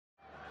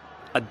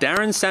A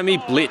Darren Sami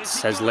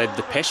blitz has led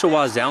the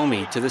Peshawar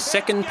Zalmi to the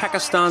second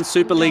Pakistan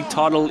Super League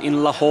title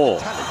in Lahore.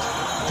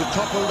 To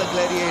topple the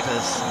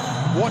gladiators.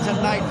 What a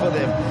night for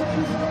them.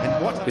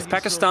 And with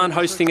Pakistan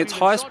hosting its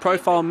highest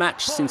profile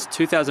match since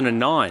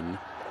 2009,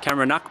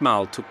 Cameron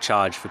Akmal took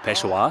charge for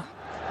Peshawar.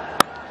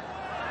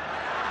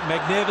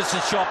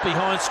 Magnificent shot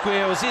behind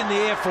square, was in the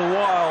air for a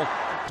while.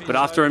 But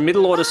after a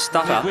middle order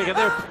stutter,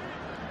 another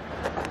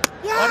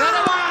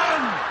one!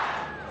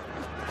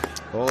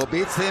 Oh,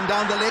 beats him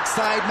down the leg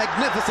side.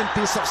 Magnificent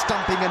piece of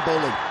stumping and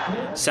bowling.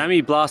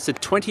 Sami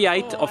blasted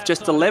 28 off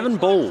just 11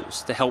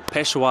 balls to help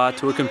Peshawar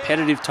to a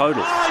competitive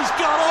total. Oh, he's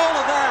got all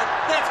of that.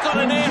 That's got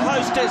an air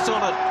hostess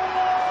on it.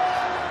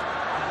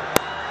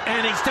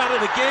 And he's done it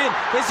again.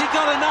 Has he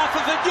got enough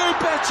of it? You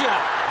betcha.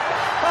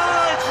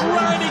 Oh, it's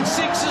raining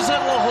sixes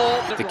at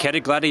Lahore. The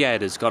Kedah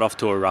Gladiators got off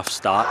to a rough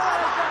start.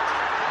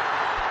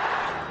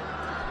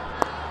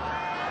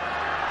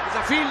 There's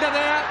a fielder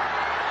there.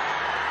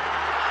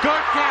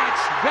 Good catch.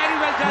 Very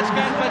well touched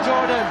catch by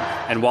Jordan.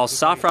 And while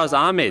Sarfraz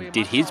Ahmed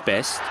did his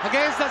best,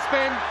 Against the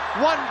spin,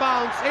 one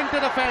bounce into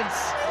the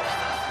fence.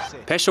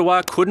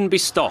 Peshawar couldn't be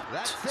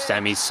stopped,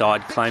 Sami's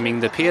side claiming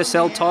the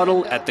PSL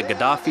title at the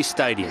Gaddafi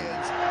Stadium.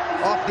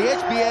 Of the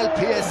HBL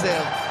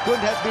PSL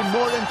couldn't have been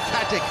more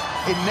emphatic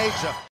in nature.